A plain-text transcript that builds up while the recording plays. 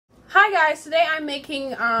Hi guys, today I'm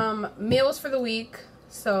making meals for the week,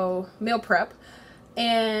 so meal prep,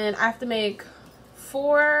 and I have to make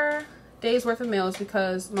 4 days worth of meals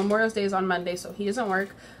because Memorial Day is on Monday, so he doesn't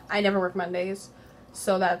work. I never work Mondays,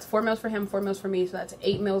 so that's 4 meals for him, 4 meals for me, so that's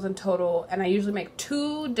 8 meals in total. And I usually make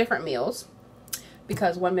 2 different meals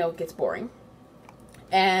because 1 meal gets boring.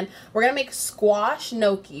 And we're gonna make squash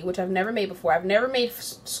gnocchi, which I've never made before. I've never made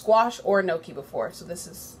squash or gnocchi before, so this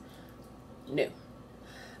is new.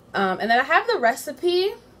 And then I have the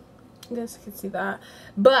recipe. I guess you can see that,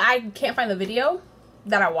 but I can't find the video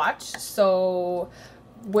that I watched. So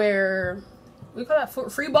where we call that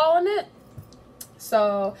free balling it.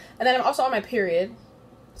 So, and then I'm also on my period,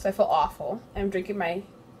 so I feel awful. I'm drinking my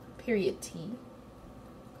period tea.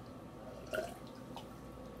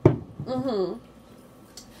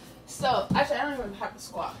 So actually, I don't even have the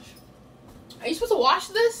squash. Are you supposed to wash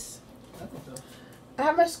this? I think so. I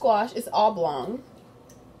have my squash. It's oblong.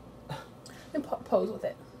 And pose with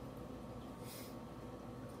it.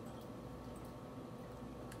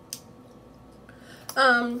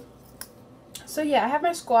 So yeah, I have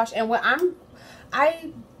my squash, and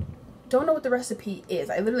I don't know what the recipe is.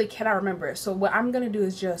 I literally cannot remember it. So what I'm gonna do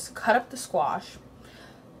is just cut up the squash,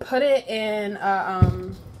 put it in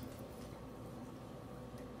a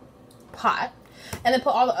pot, and then put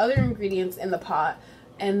all the other ingredients in the pot,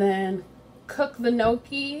 and then cook the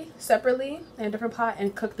gnocchi separately in a different pot,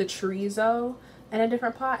 and cook the chorizo in a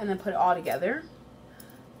different pot, and then put it all together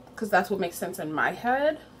because that's what makes sense in my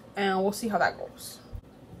head, and we'll see how that goes.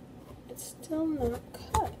 It's still not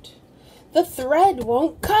cut. The thread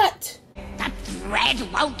won't cut. The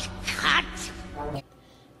thread won't cut.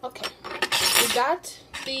 Okay, we got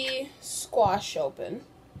the squash open,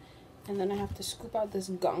 and then I have to scoop out this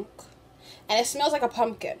gunk, and it smells like a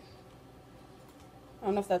pumpkin. I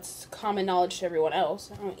don't know if that's common knowledge to everyone else.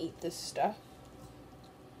 I don't eat this stuff.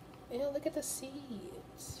 Ew, look at the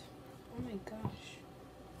seeds. Oh my gosh.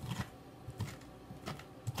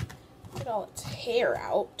 Get all its hair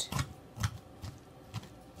out.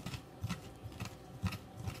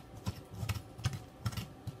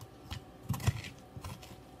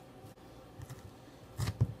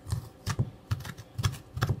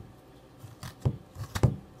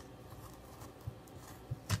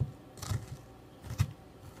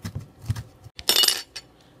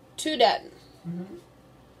 Two done.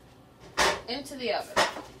 Into the oven.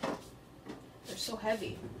 They're so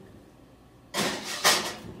heavy.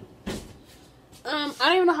 I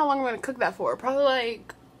don't even know how long I'm gonna cook that for. Probably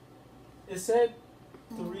like It said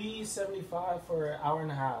 375 for an hour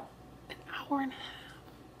and a half. an hour and a half.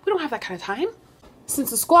 We don't have that kind of time.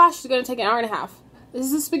 Since the squash is gonna take an hour and a half. This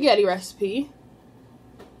is a spaghetti recipe.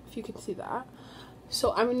 If you can see that.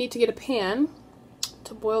 So I'm gonna need to get a pan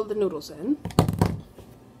to boil the noodles in.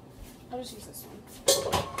 I'll just use this one.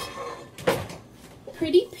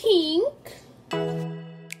 Pretty pink.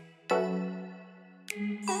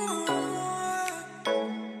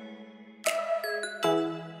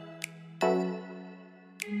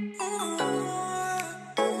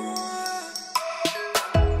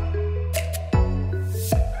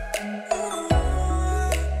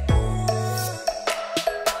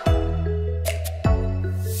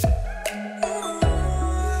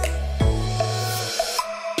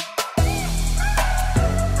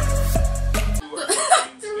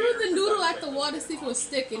 To see if it was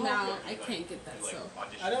sticking. Now I can't get that, so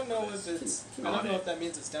I don't know if it's. I don't know if that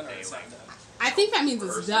means it's done or it's not done. I think that means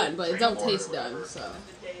it's done, but it don't taste done. So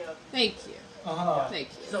thank you, thank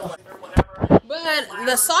you. But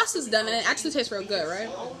the sauce is done, and it actually tastes real good, right?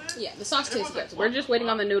 Yeah, the sauce tastes good. So we're just waiting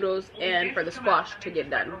on the noodles and for the squash to get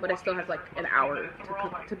done, but it still has like an hour to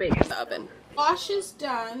cook, to bake in the oven. Squash is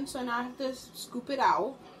done, so now I have to scoop it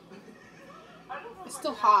out. It's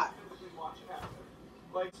still hot.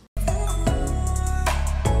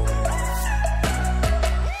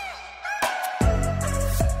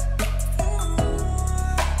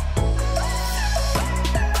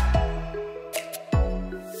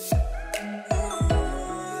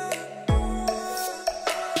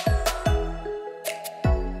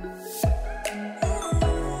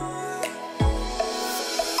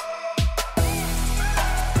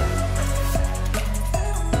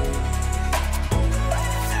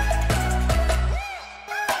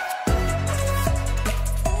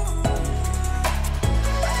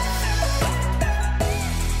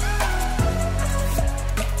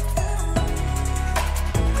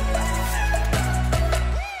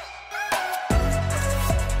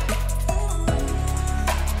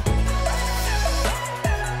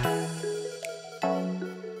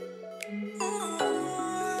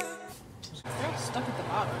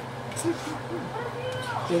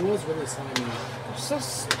 It was really slimy. so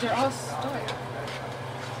stoic.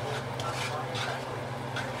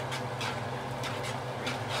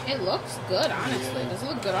 It looks good, honestly. Does it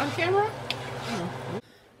look good on camera?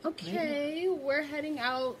 Okay, we're heading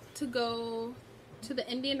out to go to the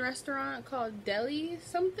Indian restaurant called Delhi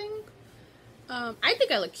something. I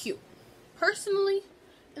think I look cute, personally.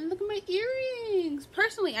 And look at my earrings.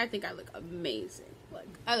 Personally, I think I look amazing. Like,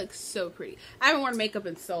 I look so pretty. I haven't worn makeup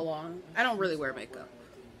in so long. I don't really wear makeup.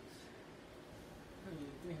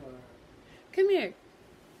 Come here.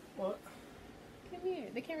 What? Come here.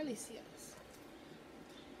 They can't really see us.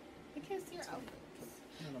 They can't see our outfits.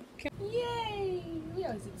 Yay! We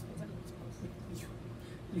always do this pose. I love this pose.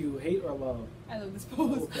 You hate or love? I love this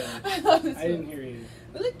pose. Okay. I love this pose. I didn't hear you.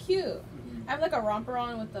 We look cute. I have like a romper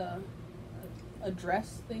on with a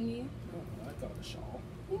dress thingy. Oh, I thought a shawl.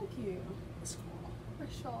 Thank you. A shawl. A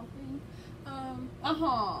shawl thing.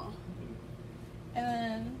 And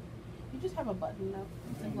then you just have a button up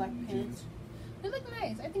with the black pants. They look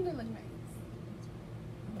nice. I think they look nice.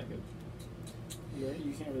 I like it.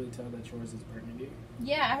 You can't really tell that yours is burgundy.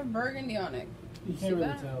 Yeah, I have burgundy on it. You can't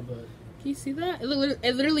really tell, but... Can you see that? It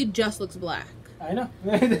literally just looks black. I know.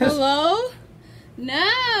 Hello?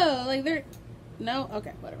 No. Like, they're... No?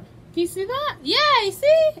 Okay, whatever. Can you see that? Yeah, you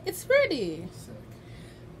see? It's pretty. Sick.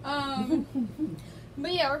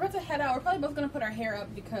 But yeah, we're about to head out. We're probably both going to put our hair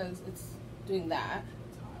up because it's doing that.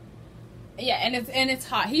 It's hot. Yeah, and it's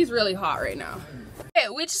hot. He's really hot right now. Okay,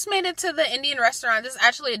 we just made it to the Indian restaurant. This is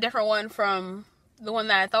actually a different one from the one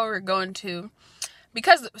that I thought we were going to.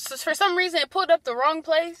 Because for some reason it pulled up the wrong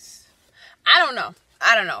place. I don't know.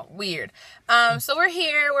 Weird. So we're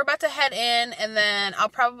here. We're about to head in. And then I'll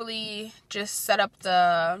probably just set up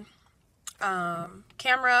the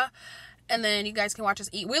camera. And then you guys can watch us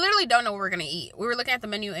eat. We literally don't know what we're going to eat. We were looking at the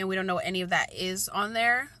menu and we don't know what any of that is on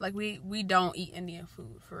there. Like, we don't eat Indian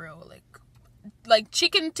food for real. Like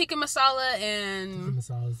chicken tikka masala and...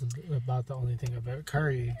 Tikka masala is about the only thing I've ever...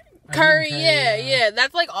 Curry, yeah.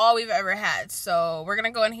 That's like all we've ever had. So we're going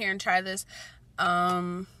to go in here and try this.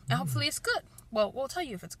 And hopefully it's good. Well, we'll tell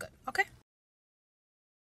you if it's good. Okay?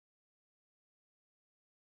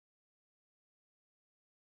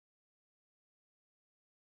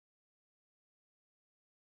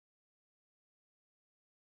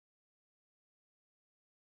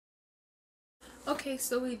 Okay,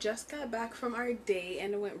 so we just got back from our day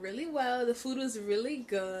and it went really well. The food was really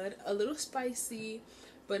good, a little spicy,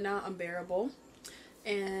 but not unbearable.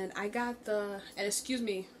 And I got and excuse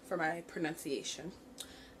me for my pronunciation,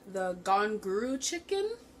 the gonguru chicken,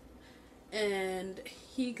 and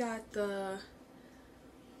he got I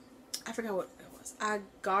forgot what it was,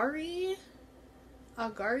 agari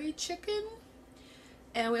chicken,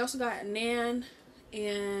 and we also got naan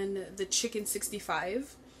and the chicken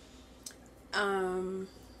 65. Trying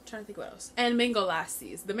to think what else. And mango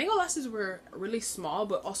lassis. The mango lassis were really small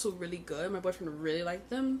but also really good. My boyfriend really liked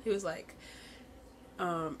them. He was like,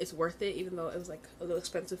 it's worth it even though it was like a little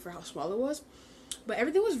expensive for how small it was. But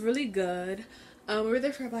everything was really good. We were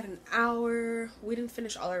there for about an hour. We didn't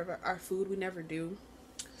finish all of our food. We never do.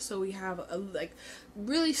 So we have like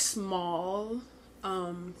really small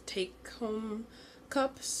take home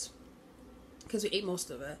cups because we ate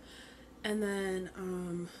most of it. And then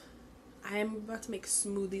I'm about to make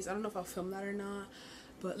smoothies. I don't know if I'll film that or not,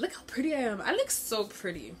 but look how pretty I am. I look so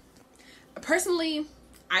pretty. Personally,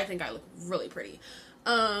 I think I look really pretty.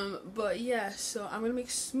 But yeah, so I'm gonna make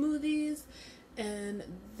smoothies, and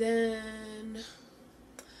then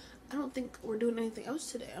I don't think we're doing anything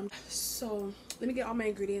else today. So let me get all my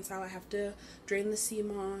ingredients out. I have to drain the sea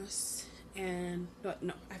moss, and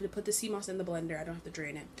no, I have to put the sea moss in the blender. I don't have to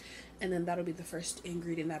drain it, and then that'll be the first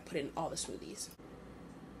ingredient that I put in all the smoothies.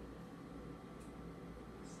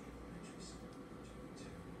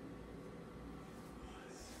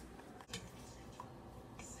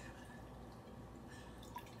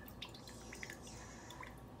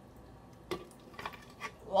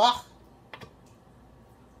 Ugh.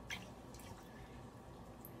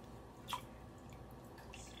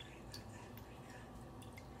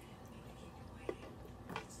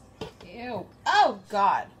 Ew. Oh,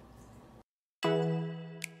 God.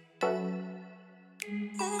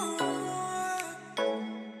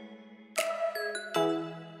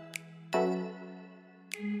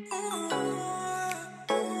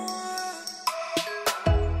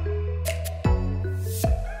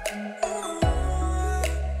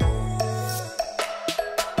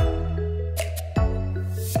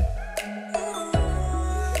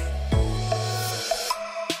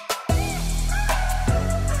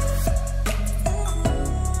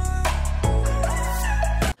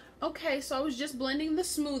 So I was just blending the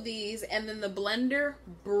smoothies and then the blender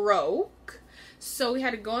broke. So we had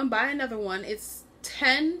to go and buy another one. It's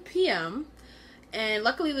 10 p.m. and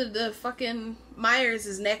luckily the fucking Myers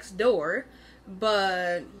is next door,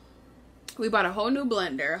 but we bought a whole new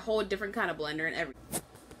blender, a whole different kind of blender and everything.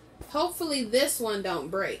 Hopefully this one don't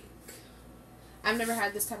break. I've never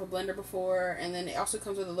had this type of blender before, and then it also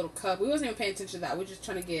comes with a little cup. We wasn't even paying attention to that. We're just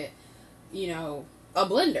trying to get, you know, a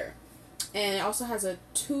blender. And it also has a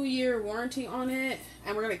 2-year warranty on it,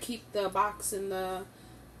 and we're going to keep the box and the,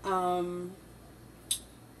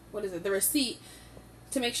 the receipt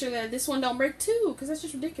to make sure that this one don't break too, because that's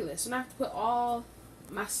just ridiculous. And I have to put all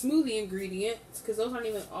my smoothie ingredients, because those aren't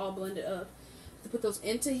even all blended up, to put those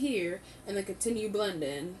into here and then continue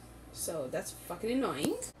blending. So that's fucking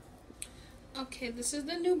annoying. Okay, this is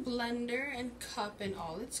the new blender and cup in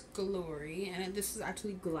all its glory, and this is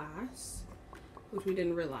actually glass, which we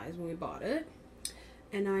didn't realize when we bought it.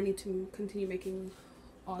 And now I need to continue making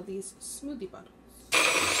all these smoothie bottles.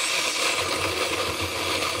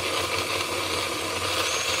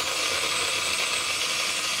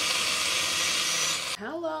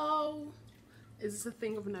 Hello! Is this a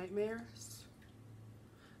thing of nightmares?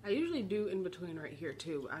 I usually do in between right here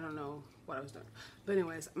too. I don't know what I was doing. But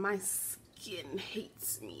anyways, my skin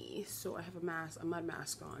hates me, so I have a mud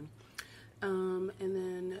mask on. And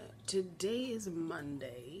then today is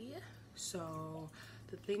Monday, so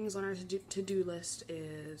the things on our to-do list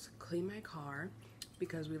is clean my car,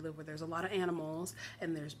 because we live where there's a lot of animals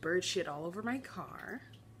and there's bird shit all over my car.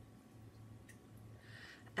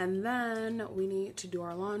 And then we need to do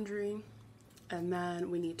our laundry, and then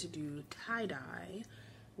we need to do tie-dye,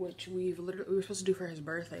 which we were supposed to do for his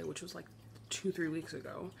birthday, which was like 2-3 weeks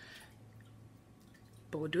ago,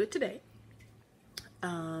 but we'll do it today.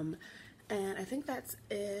 And I think that's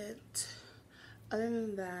it. Other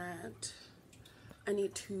than that, I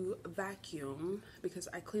need to vacuum, because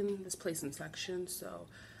I cleaned this place in sections. So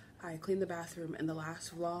I cleaned the bathroom in the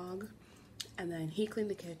last vlog, and then he cleaned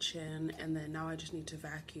the kitchen, and then now I just need to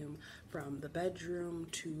vacuum from the bedroom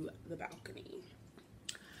to the balcony.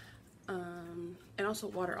 And also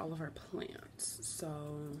water all of our plants.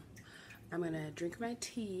 So I'm gonna drink my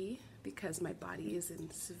tea, because my body is in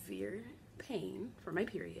severe pain for my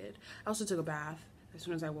period. I also took a bath as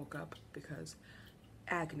soon as I woke up, because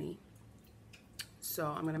agony. So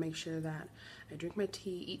I'm gonna make sure that I drink my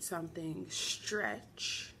tea, eat something,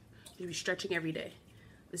 stretch. You need to be stretching every day.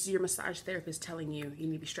 This is your massage therapist telling you you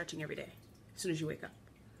need to be stretching every day as soon as you wake up.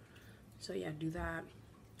 So yeah, do that,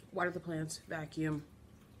 water the plants, vacuum,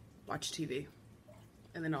 watch TV,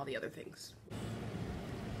 and then all the other things.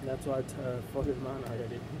 That's why I fucked his man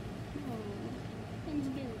already. Oh, things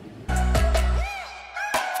do.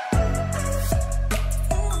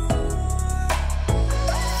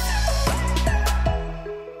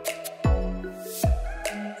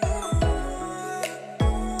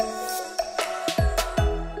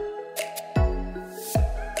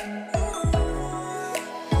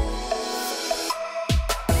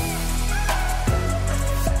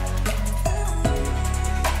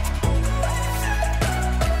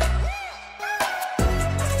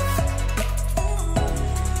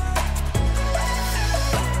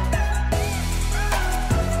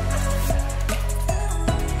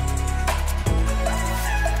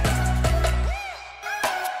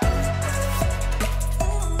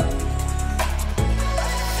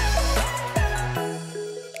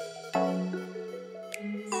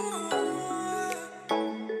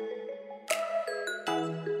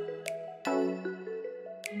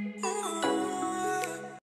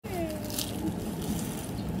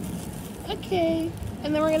 Okay,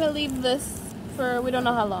 and then we're gonna leave this for we don't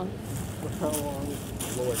know how long. How long?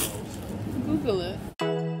 Lord knows. Google it.